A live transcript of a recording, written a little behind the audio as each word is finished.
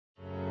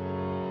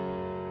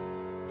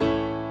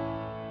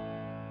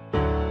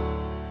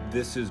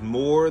This is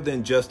more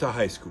than just a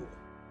high school.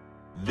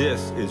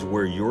 This is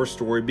where your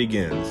story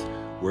begins,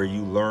 where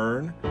you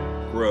learn,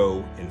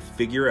 grow, and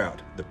figure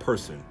out the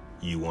person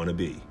you want to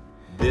be.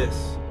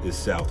 This is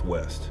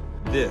Southwest.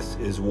 This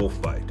is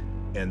WolfByte.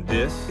 And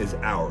this is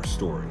our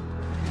story.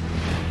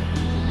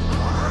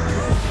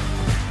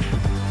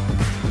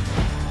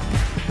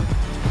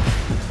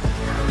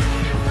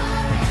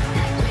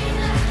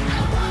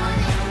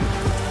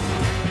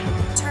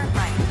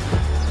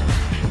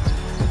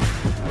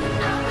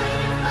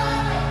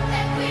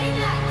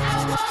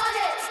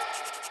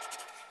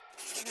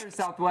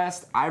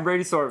 Southwest, I'm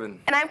Brady Sorvin.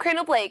 And I'm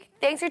Crandall Blake.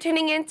 Thanks for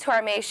tuning in to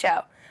our May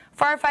show.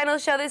 For our final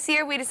show this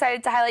year, we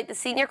decided to highlight the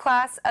senior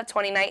class of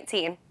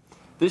 2019.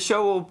 This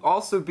show will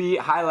also be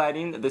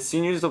highlighting the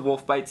seniors of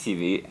WolfByte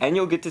TV, and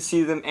you'll get to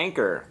see them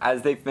anchor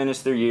as they finish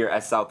their year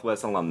as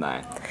Southwest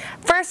alumni.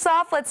 First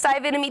off, let's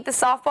dive in and meet the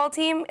softball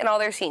team and all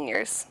their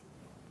seniors.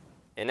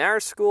 In our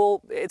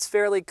school, it's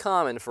fairly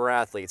common for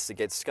athletes to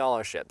get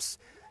scholarships.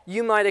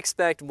 You might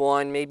expect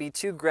one, maybe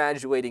two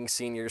graduating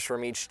seniors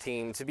from each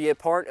team to be a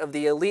part of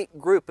the elite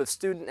group of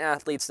student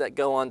athletes that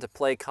go on to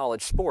play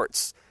college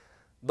sports.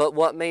 But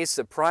what may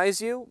surprise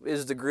you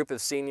is the group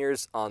of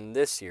seniors on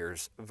this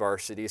year's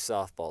varsity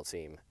softball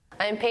team.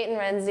 I'm Peyton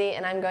Renzi,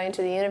 and I'm going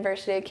to the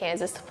University of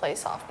Kansas to play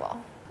softball.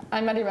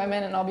 I'm Maddie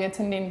Redman, and I'll be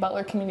attending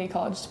Butler Community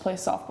College to play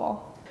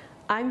softball.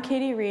 I'm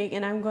Katie Reeg,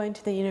 and I'm going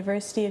to the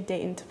University of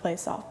Dayton to play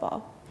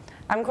softball.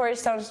 I'm Corey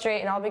Stone Street,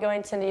 and I'll be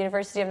going to the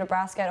University of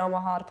Nebraska at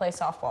Omaha to play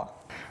softball.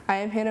 I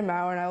am Hannah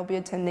Maurer, and I will be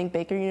attending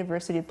Baker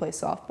University to play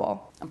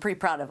softball. I'm pretty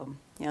proud of them.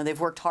 You know, they've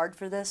worked hard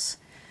for this.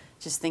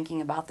 Just thinking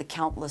about the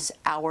countless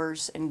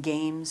hours and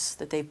games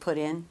that they've put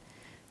in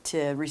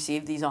to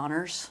receive these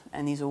honors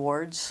and these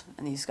awards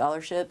and these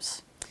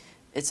scholarships,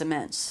 it's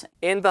immense.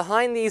 And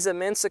behind these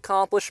immense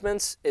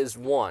accomplishments is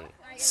one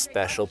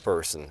special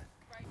person.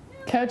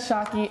 Coach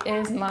Shockey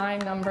is my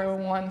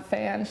 #1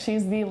 fan.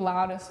 She's the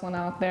loudest one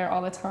out there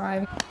all the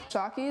time.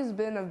 Shockey has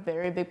been a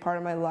very big part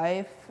of my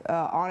life,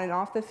 on and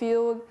off the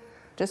field,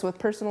 just with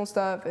personal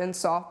stuff and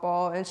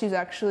softball, and she's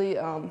actually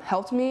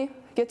helped me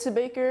get to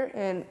Baker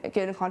and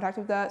get in contact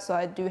with that, so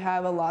I do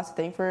have a lot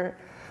to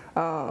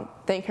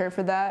thank her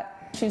for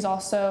that. She's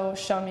also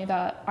shown me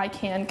that I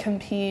can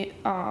compete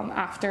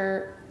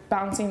after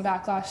bouncing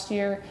back last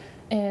year,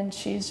 and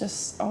she's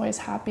just always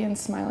happy and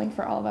smiling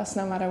for all of us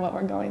no matter what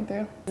we're going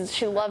through.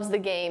 She loves the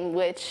game,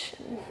 which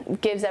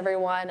gives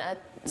everyone a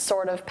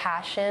sort of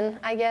passion,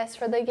 I guess,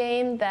 for the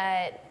game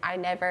that I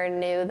never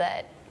knew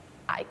that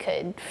I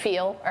could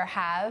feel or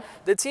have.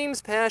 The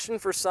team's passion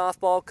for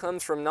softball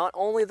comes from not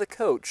only the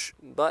coach,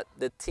 but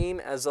the team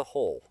as a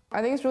whole.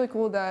 I think it's really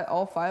cool that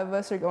all 5 of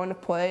us are going to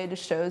play. It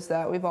just shows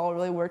that we've all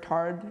really worked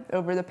hard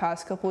over the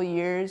past couple of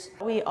years.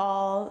 We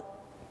all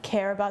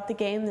care about the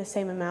game the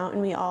same amount,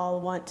 and we all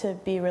want to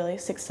be really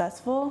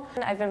successful.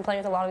 I've been playing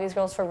with a lot of these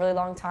girls for a really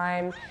long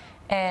time,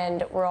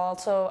 and we're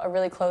also a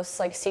really close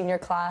senior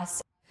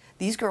class.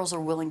 These girls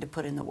are willing to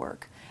put in the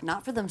work,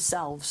 not for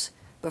themselves,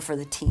 but for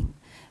the team.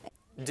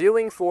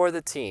 Doing for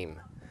the team,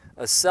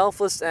 a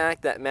selfless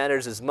act that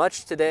matters as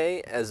much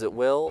today as it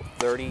will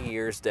 30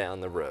 years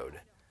down the road.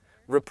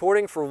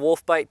 Reporting for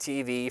WolfByte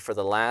TV for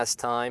the last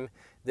time,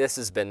 this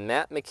has been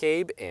Matt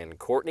McCabe and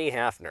Courtney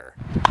Hafner.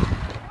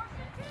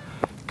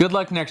 Good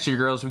luck next year,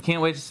 girls. We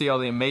can't wait to see all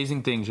the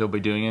amazing things you'll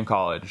be doing in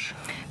college.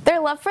 Their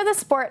love for the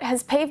sport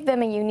has paved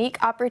them a unique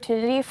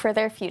opportunity for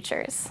their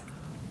futures.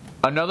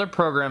 Another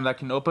program that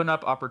can open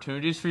up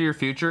opportunities for your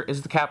future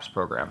is the CAPS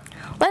program.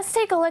 Let's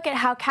take a look at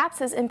how CAPS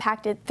has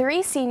impacted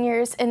 3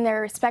 seniors in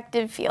their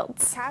respective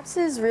fields. CAPS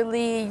is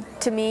really,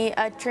 to me,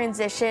 a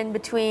transition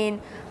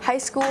between high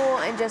school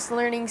and just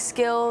learning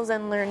skills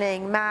and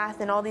learning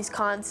math and all these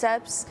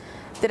concepts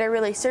that are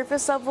really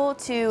surface level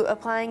to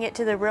applying it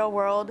to the real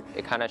world.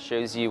 It kind of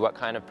shows you what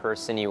kind of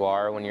person you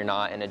are when you're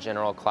not in a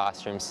general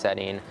classroom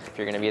setting. If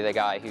you're going to be the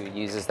guy who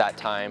uses that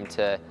time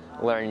to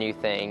learn new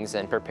things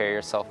and prepare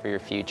yourself for your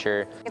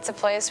future. It's a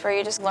place where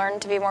you just learn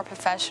to be more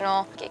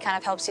professional. It kind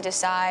of helps you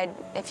decide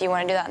if you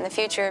want to do that in the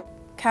future.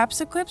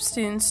 CAPS equips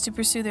students to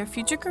pursue their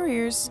future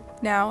careers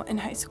now in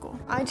high school.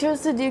 I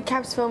chose to do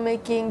CAPS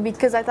filmmaking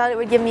because I thought it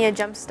would give me a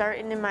jump start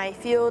into my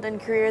field and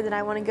career that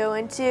I want to go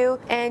into,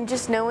 and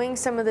just knowing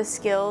some of the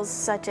skills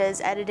such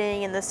as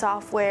editing and the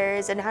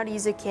softwares and how to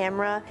use a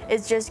camera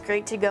is just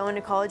great to go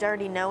into college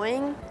already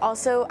knowing.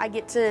 Also, I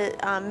get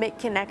to make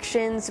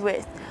connections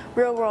with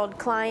real-world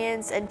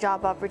clients and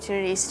job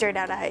opportunities straight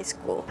out of high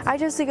school. I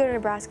chose to go to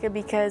Nebraska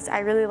because I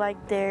really like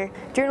their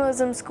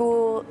journalism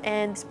school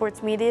and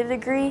sports media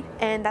degree,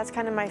 and that's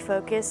kind of my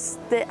focus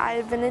that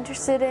I've been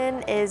interested in,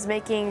 is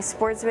making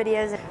sports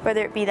videos,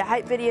 whether it be the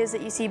hype videos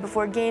that you see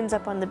before games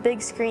up on the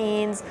big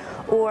screens,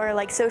 or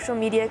social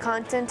media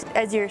content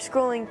as you're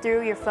scrolling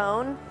through your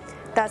phone.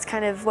 That's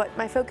kind of what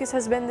my focus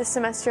has been this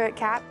semester at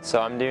CAPS.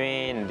 So I'm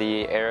doing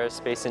the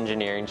aerospace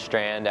engineering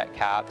strand at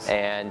CAPS,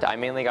 and I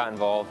mainly got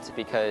involved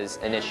because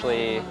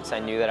initially I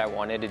knew that I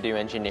wanted to do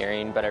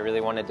engineering, but I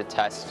really wanted to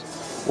test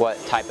what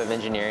type of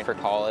engineering for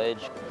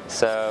college.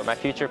 So my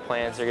future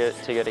plans are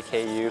to go to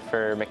KU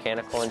for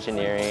mechanical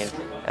engineering,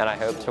 and I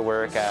hope to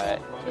work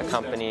at a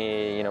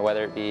company, you know,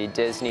 whether it be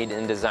Disney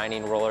in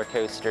designing roller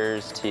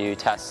coasters to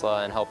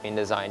Tesla and helping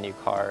design new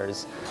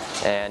cars.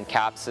 And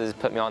CAPS has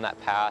put me on that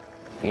path,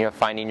 you know,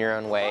 finding your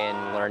own way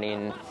and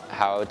learning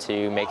how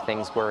to make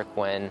things work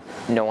when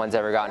no one's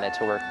ever gotten it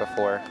to work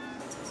before.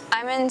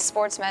 I'm in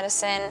sports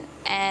medicine,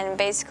 and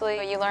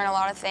basically you learn a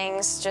lot of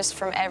things just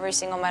from every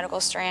single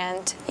medical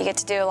strand. You get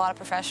to do a lot of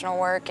professional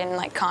work and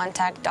like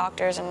contact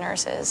doctors and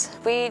nurses.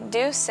 We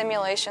do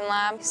simulation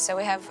lab, so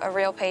we have a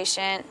real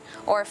patient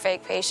or a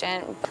fake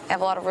patient. We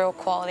have a lot of real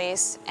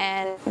qualities,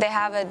 and they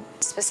have a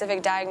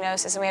specific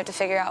diagnosis and we have to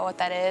figure out what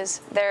that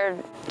is. They're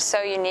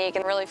so unique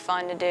and really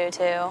fun to do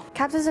too.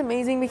 CAPS is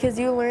amazing because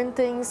you learn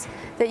things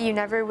that you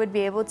never would be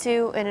able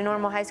to in a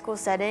normal high school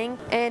setting,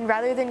 and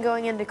rather than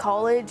going into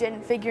college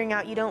and figuring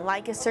out you don't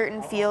like a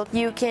certain field,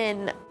 you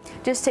can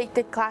just take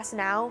the class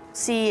now,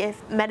 see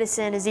if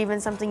medicine is even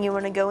something you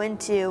want to go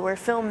into, or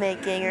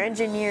filmmaking, or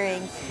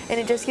engineering, and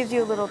it just gives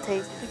you a little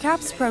taste. The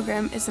CAPS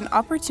program is an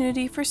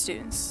opportunity for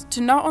students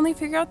to not only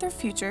figure out their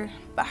future,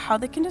 but how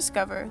they can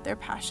discover their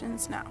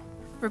passions now.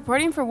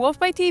 Reporting for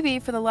WolfByte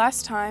TV for the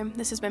last time,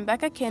 this has been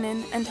Becca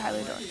Cannon and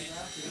Tyler Dork.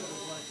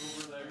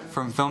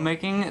 From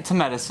filmmaking to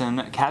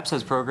medicine, CAPS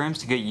has programs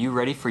to get you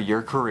ready for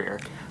your career.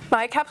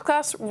 My CAPS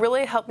class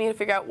really helped me to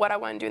figure out what I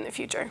want to do in the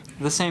future.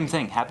 The same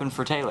thing happened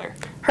for Taylor.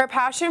 Her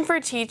passion for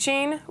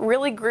teaching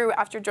really grew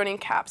after joining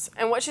CAPS,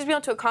 and what she's been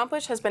able to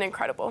accomplish has been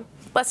incredible.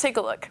 Let's take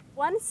a look.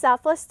 One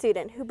Southwest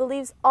student who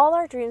believes all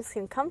our dreams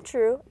can come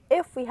true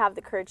if we have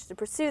the courage to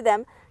pursue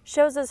them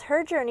shows us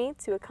her journey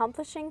to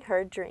accomplishing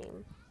her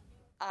dream.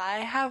 I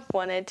have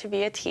wanted to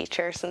be a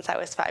teacher since I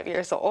was 5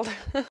 years old.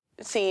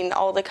 Seeing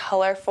all the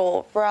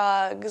colorful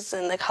rugs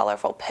and the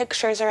colorful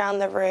pictures around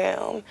the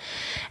room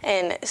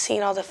and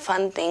seeing all the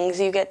fun things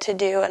you get to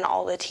do and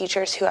all the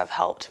teachers who have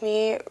helped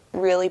me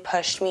really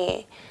pushed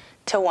me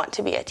to want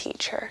to be a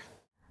teacher.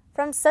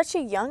 From such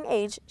a young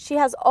age, she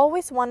has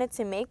always wanted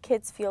to make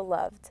kids feel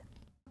loved.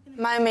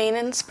 My main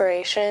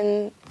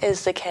inspiration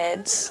is the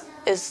kids,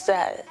 is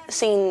that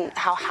seeing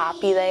how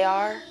happy they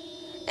are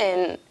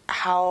and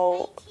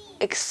how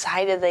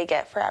excited they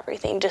get for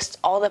everything, just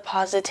all the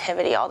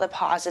positivity, all the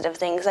positive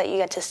things that you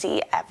get to see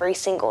every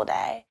single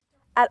day.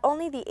 At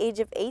only the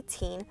age of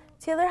 18,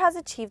 Taylor has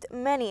achieved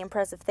many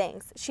impressive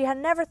things she had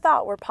never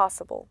thought were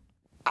possible.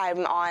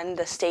 I'm on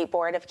the State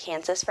Board of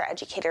Kansas for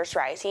Educators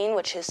Rising,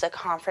 which is the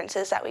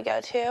conferences that we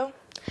go to.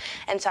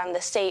 And so I'm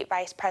the state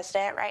vice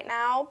president right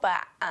now,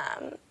 but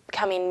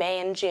coming May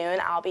and June,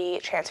 I'll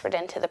be transferred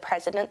into the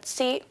president's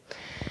seat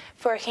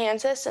for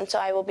Kansas, and so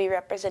I will be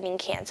representing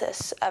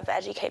Kansas of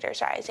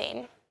Educators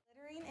Rising.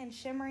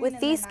 With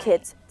these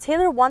kids,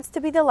 Taylor wants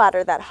to be the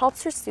ladder that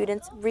helps her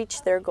students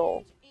reach their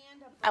goal.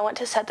 I want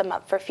to set them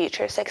up for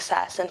future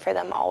success and for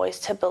them always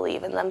to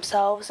believe in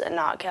themselves and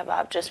not give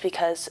up just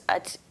because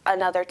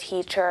another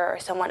teacher or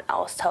someone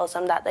else tells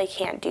them that they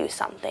can't do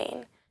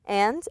something.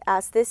 And,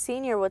 as this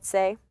senior would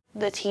say,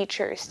 the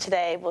teachers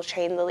today will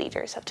train the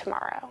leaders of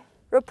tomorrow.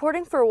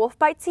 Reporting for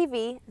WolfByte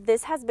TV,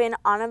 this has been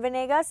Ana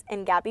Venegas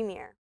and Gabby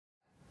Muir.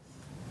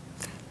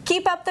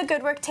 Keep up the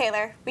good work,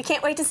 Taylor. We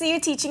can't wait to see you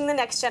teaching the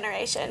next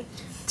generation.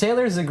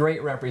 Taylor is a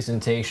great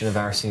representation of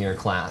our senior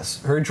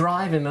class. Her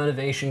drive and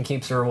motivation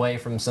keeps her away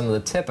from some of the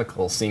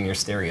typical senior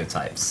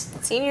stereotypes.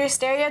 Senior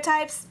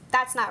stereotypes?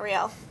 That's not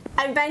real.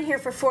 I've been here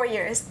for 4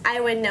 years.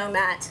 I would know,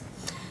 Matt.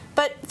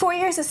 But 4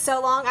 years is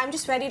so long, I'm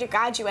just ready to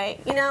graduate,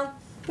 you know?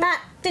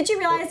 Matt, did you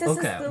realize this is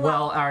the law?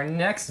 Well, our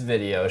next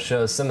video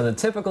shows some of the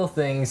typical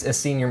things a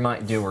senior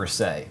might do or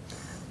say.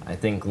 I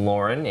think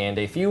Lauren and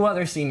a few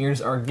other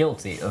seniors are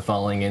guilty of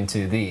falling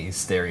into these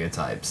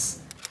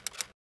stereotypes.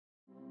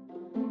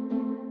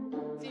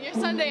 Senior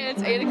Sunday and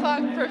it's 8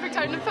 o'clock, perfect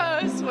time to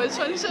post. Which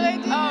one should I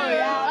do? Oh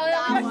yeah,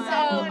 that one.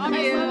 So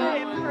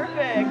cute.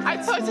 Perfect. I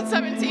posted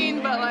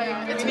 17, but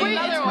like, it's way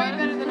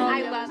better than all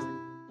the others.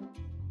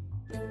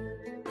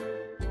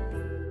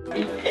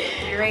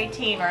 You're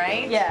 18,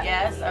 right? Yeah.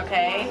 Yes,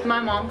 okay. Did my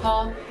mom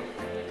call?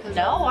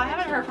 No, I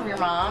haven't heard from your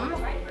mom.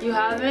 You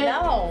haven't?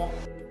 No.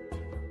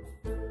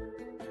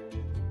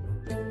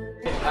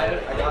 I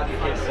got into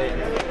K-State.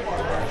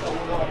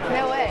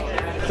 No way.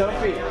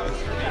 Sophie,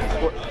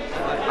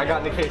 I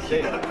got into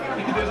K-State.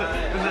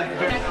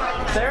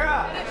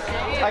 Sarah,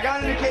 I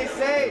got into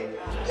K-State.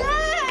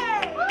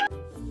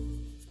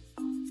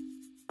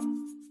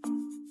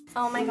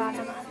 Oh my god,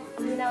 Emma.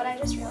 You know what I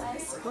just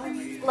realized?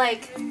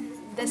 Like,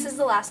 this is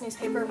the last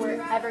newspaper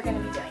we're ever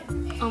going to be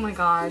doing. Oh my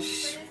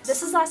gosh.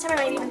 This is the last time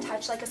I might even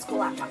touch like a school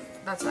laptop.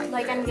 That's right.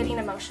 Like, I'm getting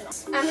emotional.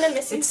 I'm going to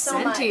miss you so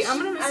much. I'm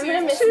going to miss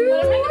you miss too. you.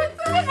 What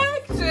the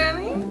heck,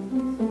 Jenny?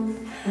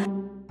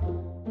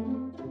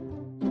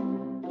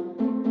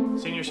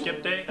 Senior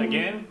skip day,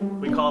 again,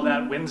 we call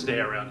that Wednesday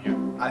around here.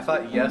 I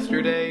thought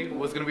yesterday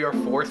was going to be our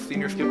 4th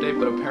senior skip day,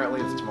 but apparently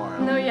it's tomorrow.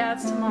 No, yeah,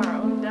 it's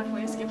tomorrow. I'm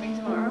definitely skipping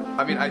tomorrow.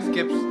 I mean, I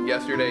skipped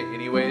yesterday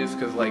anyways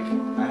because, like,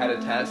 I had a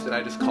test and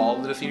I just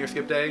called it a senior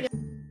skip day.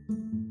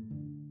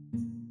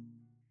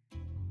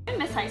 I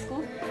miss high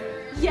school.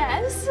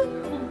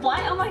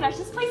 gosh,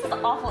 this place is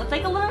awful. It's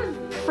like a little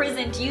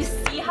prison. Do you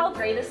see how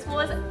great this school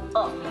is?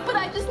 Ugh. But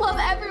I just love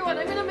everyone.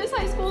 I'm gonna miss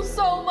high school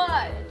so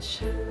much.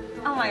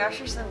 Oh my gosh,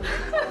 you're so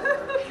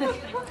weird.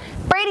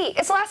 Brady,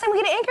 it's the last time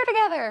we get to anchor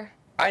together.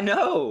 I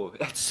know.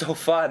 It's so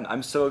fun.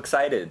 I'm so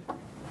excited.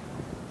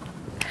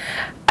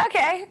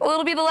 Okay, well,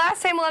 it'll be the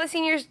last time a lot of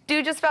seniors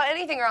do just about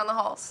anything around the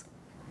halls.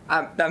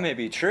 That may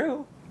be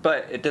true,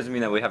 but it doesn't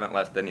mean that we haven't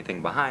left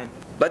anything behind.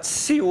 Let's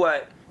see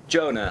what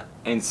Jonah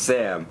and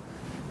Sam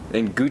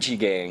and Gucci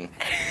Gang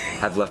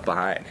have left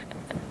behind.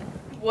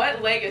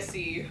 What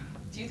legacy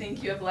do you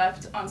think you have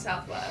left on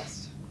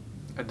Southwest?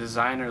 A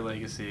designer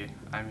legacy.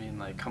 I mean,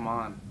 like, come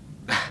on.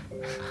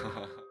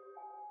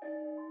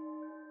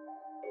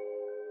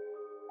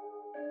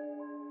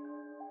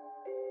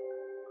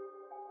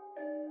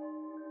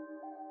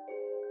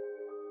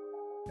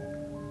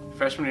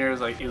 Freshman year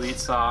was like elite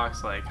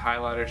socks, like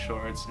highlighter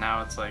shorts.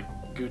 Now it's like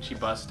Gucci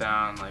bust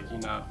down, like, you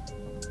know.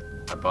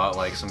 I bought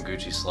like some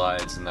Gucci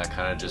slides and that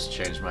kind of just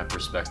changed my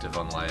perspective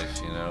on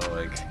life, you know,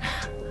 like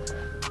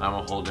I'm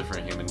a whole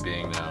different human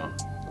being now.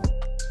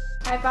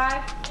 High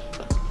five.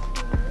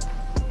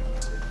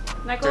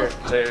 Nichols?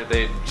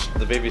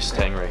 The baby's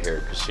staying right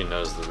here because she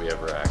knows that we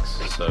have racks,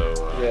 so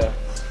yeah,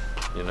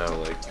 you know,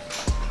 like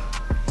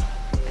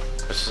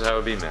this is how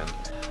it be, man.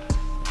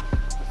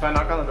 If I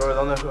knock on the door,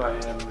 they'll know who I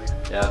am.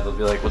 Like, yeah, they'll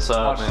be like, "What's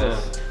up, man?"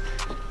 This.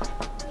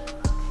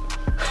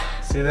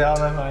 See, they all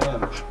know who I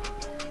am.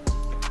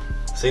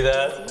 See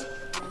that?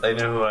 They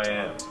know who I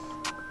am.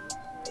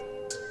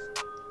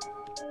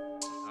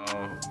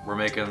 Oh, we're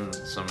making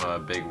some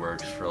big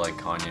works for like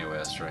Kanye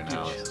West right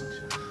now.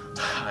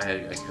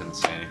 I couldn't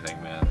say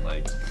anything, man.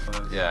 Like,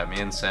 yeah,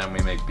 me and Sam, we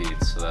make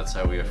beats, so that's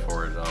how we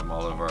afford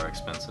all of our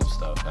expensive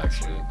stuff,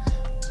 actually.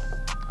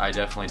 I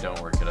definitely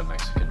don't work at a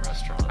Mexican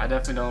restaurant. I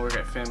definitely don't work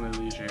at Family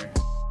Leisure.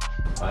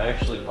 I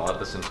actually bought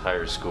this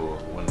entire school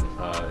when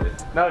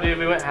No, dude,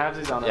 we went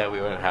halvesies on it. Yeah,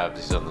 we went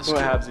halvesies on the school.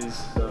 We went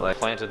halvesies. So. I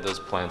planted those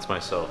plants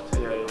myself,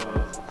 too. Yeah.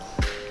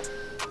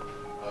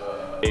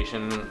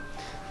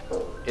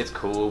 It's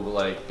cool, but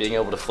like being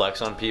able to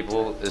flex on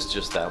people is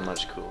just that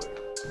much cooler.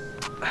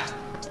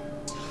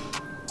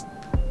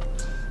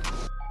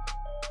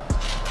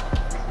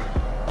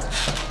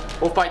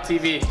 WolfByte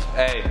TV.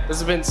 Hey. This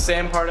has been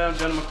Sam Pardo and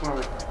Jonah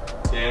McCormick.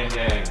 Gang,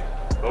 gang.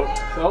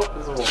 Oh,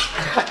 there's a wolf.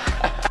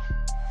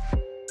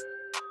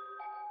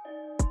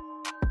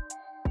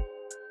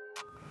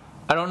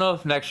 I don't know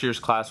if next year's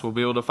class will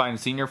be able to find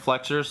senior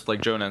flexers like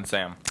Jonah and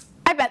Sam.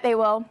 I bet they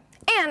will.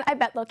 And I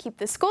bet they'll keep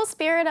the school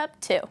spirit up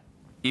too.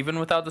 Even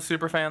without the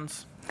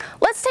superfans?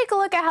 Let's take a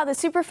look at how the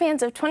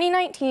superfans of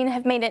 2019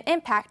 have made an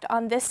impact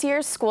on this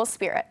year's school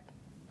spirit.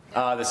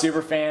 The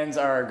superfans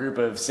are a group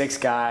of 6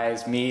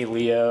 guys, me,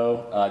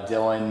 Leo,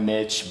 Dylan,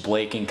 Mitch,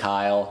 Blake, and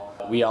Kyle.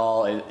 We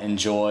all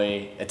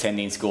enjoy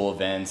attending school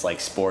events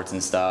like sports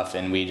and stuff,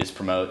 and we just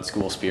promote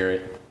school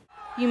spirit.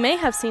 You may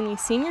have seen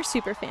these senior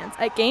superfans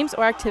at games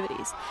or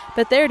activities,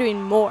 but they're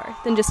doing more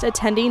than just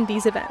attending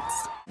these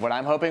events. What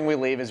I'm hoping we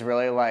leave is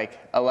really like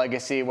a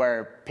legacy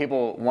where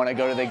people want to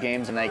go to the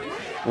games and like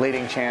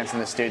leading chants in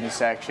the student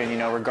section, you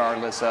know,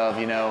 regardless of,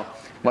 you know,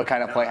 what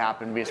kind of play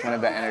happened. We just wanted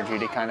that energy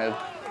to kind of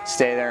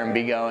stay there and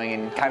be going,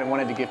 and kind of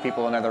wanted to give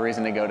people another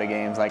reason to go to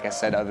games, like I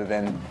said, other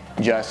than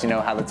just, you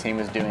know, how the team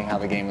was doing, how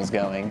the game was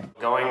going.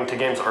 Going to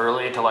games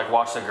early to like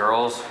watch the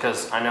girls,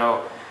 because I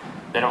know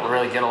they don't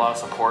really get a lot of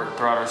support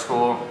throughout our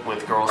school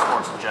with girls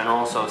sports in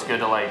general, so it's good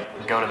to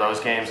like go to those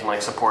games and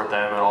like support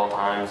them at all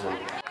times. And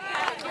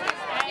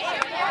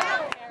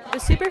the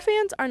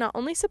superfans are not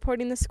only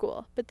supporting the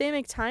school, but they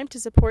make time to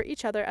support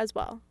each other as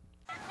well.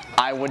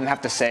 I wouldn't have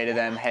to say to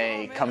them,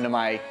 hey, come to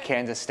my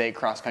Kansas State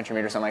cross-country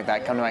meet or something like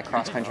that, come to my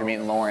cross-country meet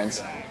in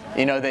Lawrence.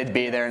 You know, they'd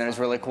be there, and it was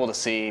really cool to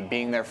see,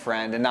 being their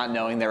friend and not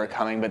knowing they were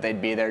coming, but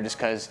they'd be there just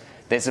because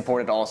they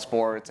supported all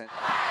sports.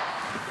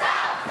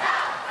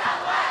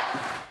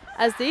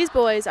 As these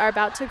boys are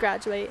about to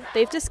graduate,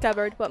 they've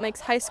discovered what makes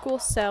high school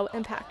so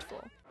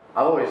impactful.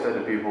 I've always said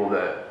to people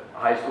that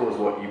high school is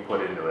what you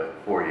put into it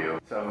for you.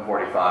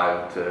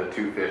 7:45 to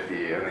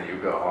 2:50, and then you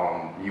go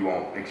home, you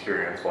won't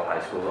experience what high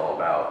school is all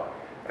about.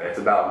 And it's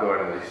about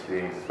going to these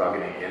things, it's about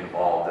getting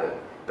involved.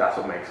 That's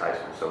what makes high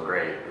school so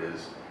great,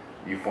 is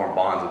you form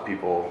bonds with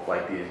people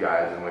like these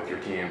guys and with your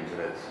teams,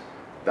 and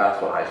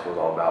that's what high school is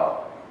all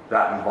about.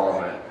 That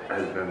involvement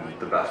has been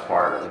the best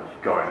part of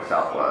going to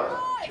Southwest.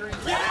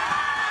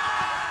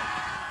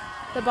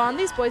 The bond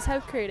these boys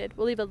have created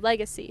will leave a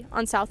legacy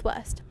on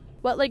Southwest.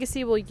 What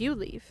legacy will you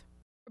leave?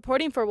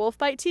 Reporting for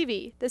WolfByte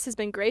TV, this has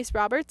been Grace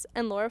Roberts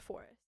and Laura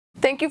Forrest.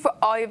 Thank you for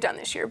all you've done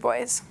this year,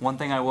 boys. One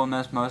thing I will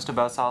miss most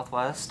about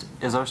Southwest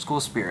is our school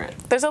spirit.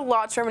 There's a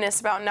lot to reminisce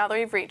about now that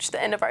we've reached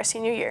the end of our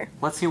senior year.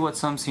 Let's see what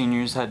some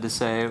seniors had to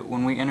say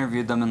when we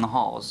interviewed them in the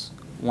halls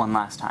one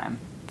last time.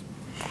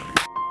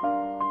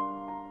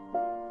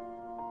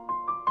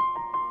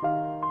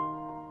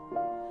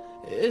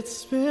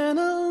 It's been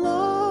a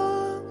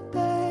long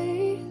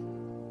day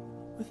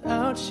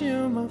without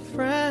you, my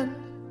friend.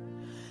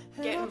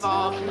 Get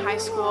involved in high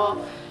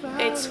school.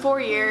 It's 4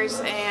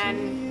 years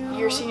and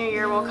your senior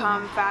year will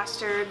come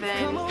faster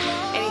than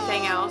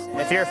anything else.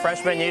 If you're a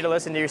freshman, you need to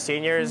listen to your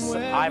seniors.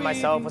 I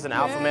myself was an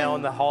alpha male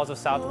in the halls of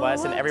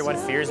Southwest, and everyone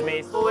fears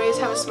me. Always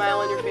have a smile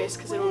on your face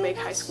because it will make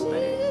high school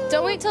better.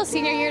 Don't wait till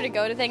senior year to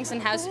go to things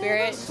and have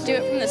spirit. Do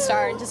it from the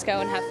start and just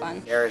go and have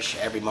fun. Cherish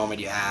every moment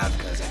you have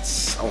because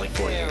it's only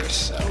 4 years,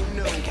 so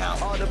make it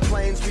count. All the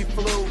planes we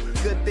flew,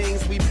 good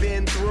things we've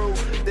been through.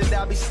 Then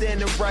I'll be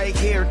standing right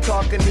here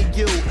talking to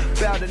you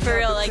about For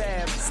real, like,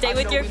 stay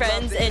with your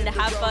friends and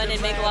have fun and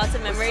make lots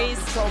of memories.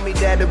 Told me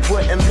that it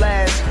wouldn't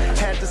last.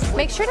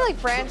 Make sure to like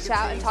branch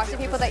out and talk to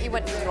people that you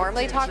wouldn't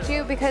normally talk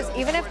to, because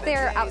even if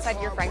they're outside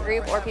your friend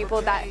group or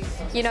people that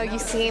you know you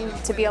seem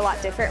to be a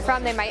lot different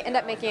from, they might end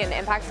up making an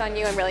impact on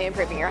you and really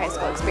improving your high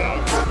school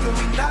experience. How can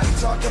we not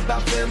talk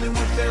about family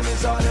when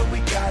family's all that we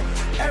got?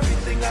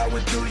 Everything I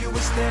would do, you were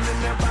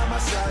standing there by my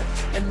side,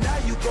 and now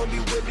you gon' be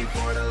with me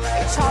for the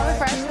last To all the time.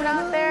 freshmen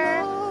out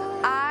there,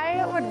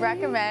 I would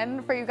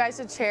recommend for you guys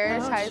to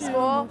cherish high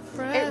school.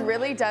 It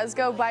really does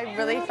go by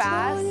really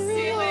fast.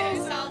 See you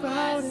later,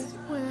 Southwest.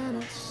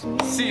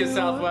 See you,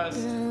 Southwest.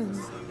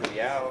 We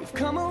out.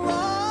 Peace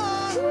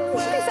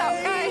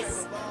out,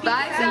 guys.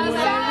 Bye,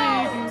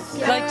 Southwest.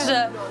 Like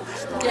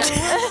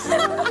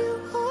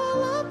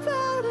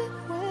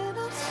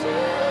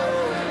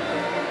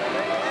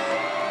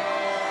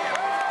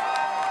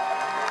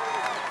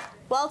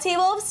Well,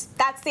 T-Wolves,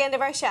 that's the end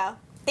of our show.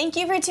 Thank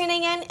you for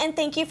tuning in, and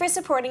thank you for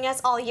supporting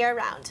us all year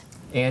round.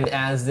 And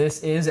as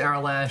this is our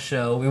last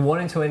show, we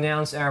wanted to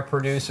announce our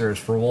producers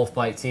for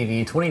WolfByte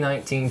TV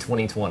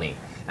 2019-2020.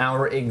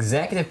 Our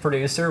executive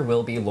producer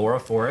will be Laura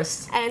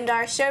Forrest. And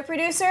our show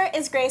producer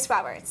is Grace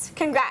Roberts.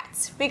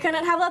 Congrats. We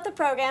couldn't have left the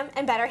program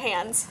in better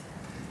hands.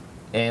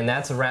 And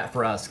that's a wrap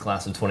for us,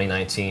 class of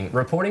 2019.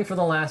 Reporting for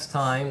the last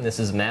time, this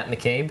is Matt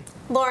McCabe,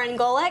 Lauren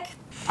Golick,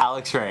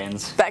 Alex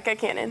Rains, Becca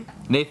Cannon,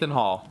 Nathan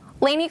Hall,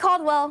 Lainey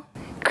Caldwell,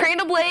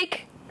 Karina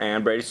Blake,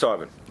 And Brady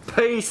Sullivan.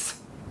 Peace.